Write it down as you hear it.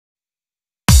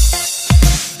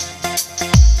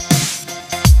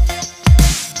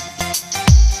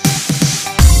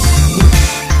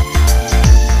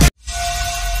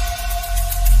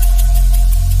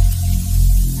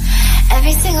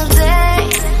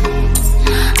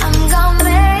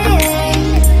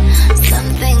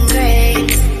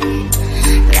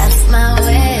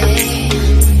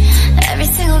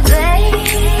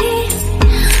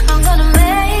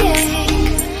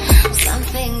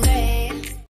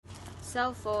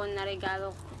cellphone na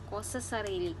regalo ko sa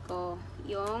sarili ko.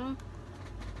 Yung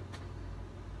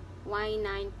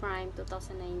Y9 Prime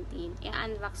 2019.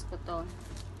 I-unbox ko to.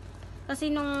 Kasi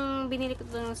nung binili ko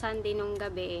to nung Sunday nung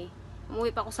gabi,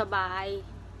 umuwi pa ako sa bahay.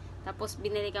 Tapos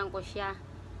binilikan ko siya.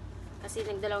 Kasi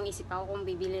nagdalawang isip ako kung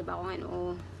bibili ba ako ngayon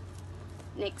o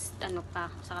next ano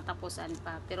pa, sa katapusan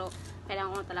pa. Pero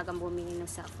kailangan ko talagang bumili ng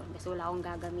cellphone kasi wala akong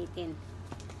gagamitin.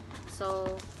 So,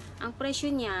 ang presyo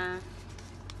niya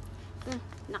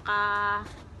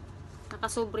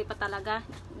nakasobre pa talaga.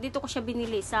 Dito ko siya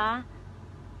binili sa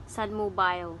Sun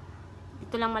Mobile.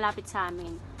 Ito lang malapit sa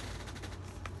amin.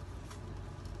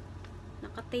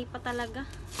 Nakatape pa talaga.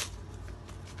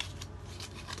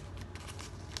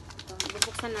 Ito,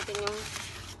 bubuksan natin yung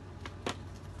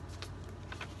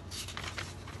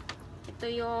ito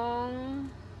yung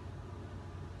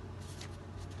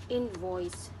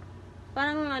invoice.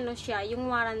 Parang ano siya, yung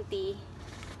warranty.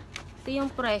 Ito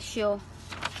yung presyo.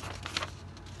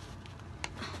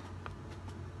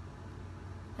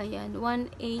 Ayan,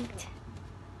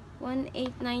 1898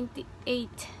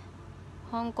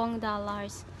 Hong Kong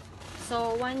dollars.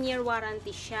 So, 1 year warranty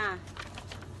siya.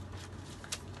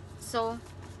 So,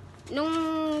 nung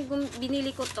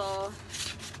binili ko to,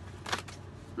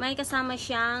 may kasama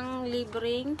siyang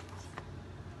libreng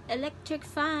electric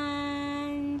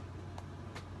fan.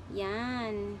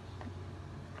 Yan.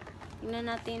 Tingnan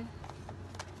natin.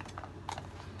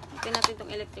 Tingnan natin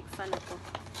itong electric fan na to.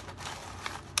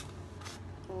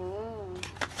 Oh.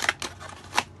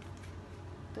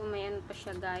 Ito may ano pa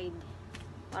siya guide.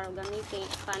 Para gamitin.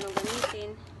 Paano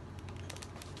gamitin.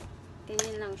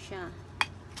 Ganyan lang siya.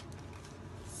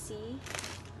 See?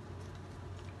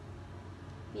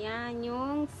 Yan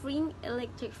yung free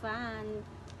electric fan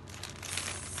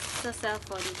sa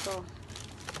cellphone ito.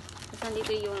 Tapos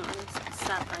nandito yung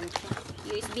satan siya.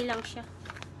 USB lang siya.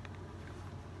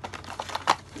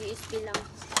 USB lang.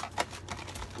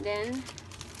 Then,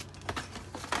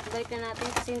 balik na natin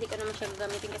kasi hindi ko naman siya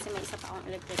gagamitin kasi may isa pa akong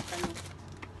electric fan.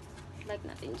 Balik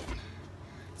natin dyan.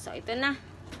 So, ito na.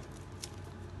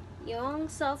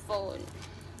 Yung cellphone.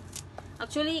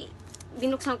 Actually,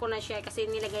 binuksan ko na siya kasi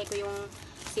nilagay ko yung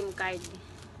SIM card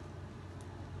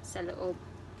sa loob.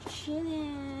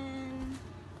 Chilin.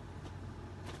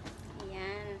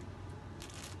 Ayan.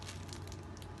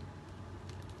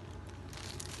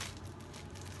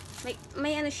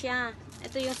 May ano siya.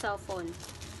 Ito yung cellphone.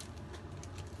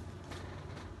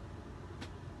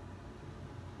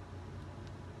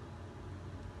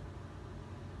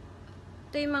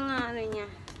 Ito yung mga ano niya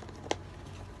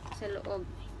sa loob.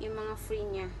 Yung mga free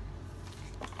niya.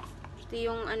 Ito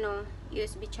yung ano,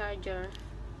 USB charger.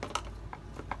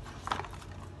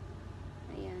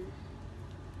 Ayan.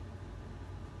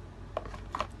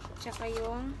 Tsaka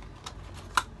yung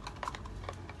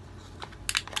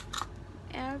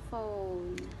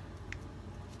earphone.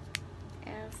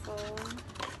 Earphone.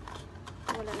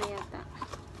 Wala na yata.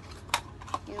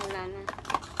 Yan, wala na.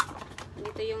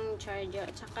 Dito yung charger.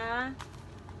 At saka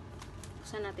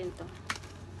buksan natin to.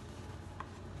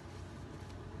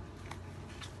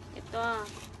 Ito.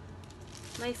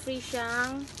 May free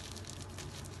siyang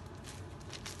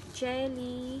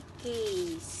jelly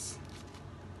case.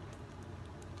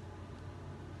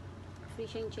 Free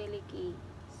siyang jelly case.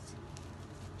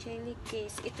 Jelly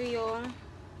case. Ito yung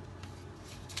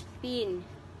pin.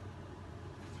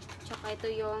 Tsaka ito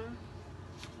yung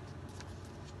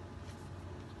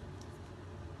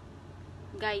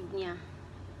guide niya.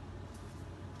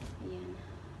 Ayan.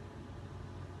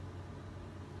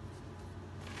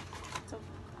 So,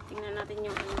 tingnan natin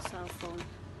yung cellphone.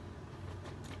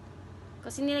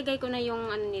 Kasi nilagay ko na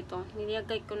yung ano nito.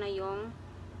 Nilagay ko na yung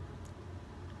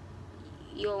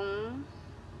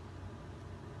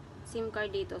SIM card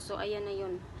dito. So, ayan na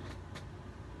yun.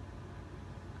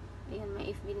 Ayan,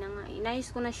 may FB na nga.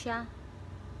 Inayos ko na siya.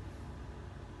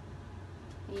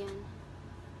 Ayan.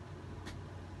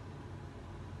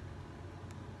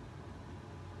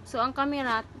 So, ang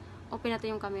camera, open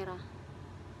natin yung camera.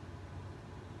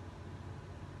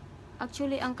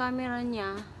 Actually, ang camera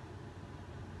niya,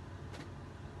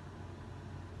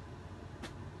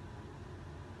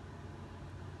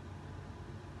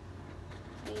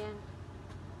 ayan.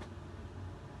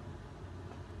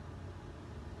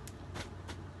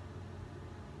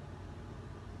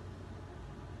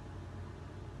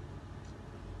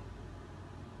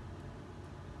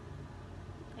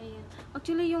 Ayan.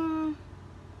 Actually, yung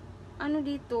ano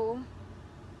dito,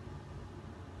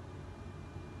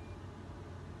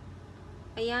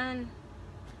 ayan,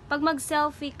 pag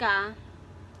mag-selfie ka,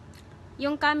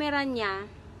 yung camera niya,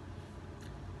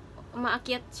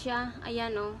 umaakyat siya,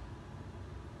 ayan o.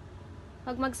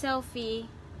 Pag mag-selfie,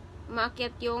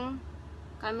 maakyat yung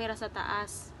camera sa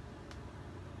taas.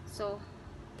 So,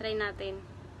 try natin.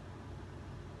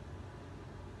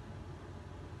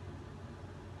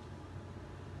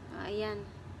 Ayan.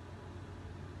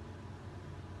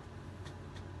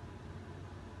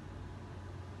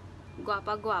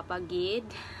 Gwapa-gwapa gid.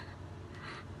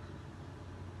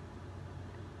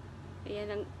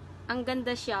 Ayan, ang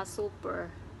ganda siya, super.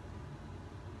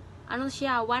 Ano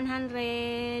siya?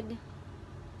 128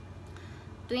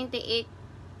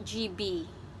 GB.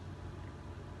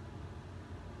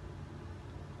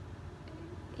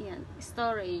 Ayan,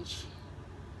 storage.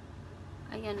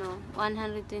 Ayan o,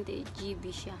 128 GB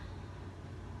siya.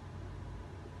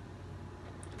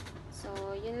 So,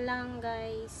 yun lang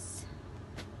guys.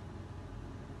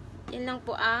 Yan lang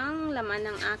po ang laman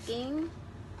ng aking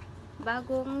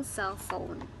bagong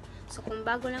cellphone. So, kung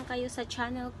bago lang kayo sa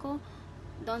channel ko,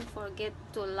 don't forget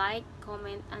to like,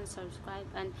 comment, and subscribe.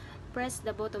 And press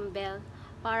the button bell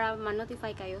para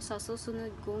ma-notify kayo sa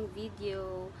susunod kong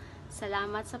video.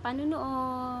 Salamat sa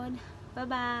panunood.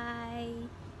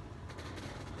 Bye-bye!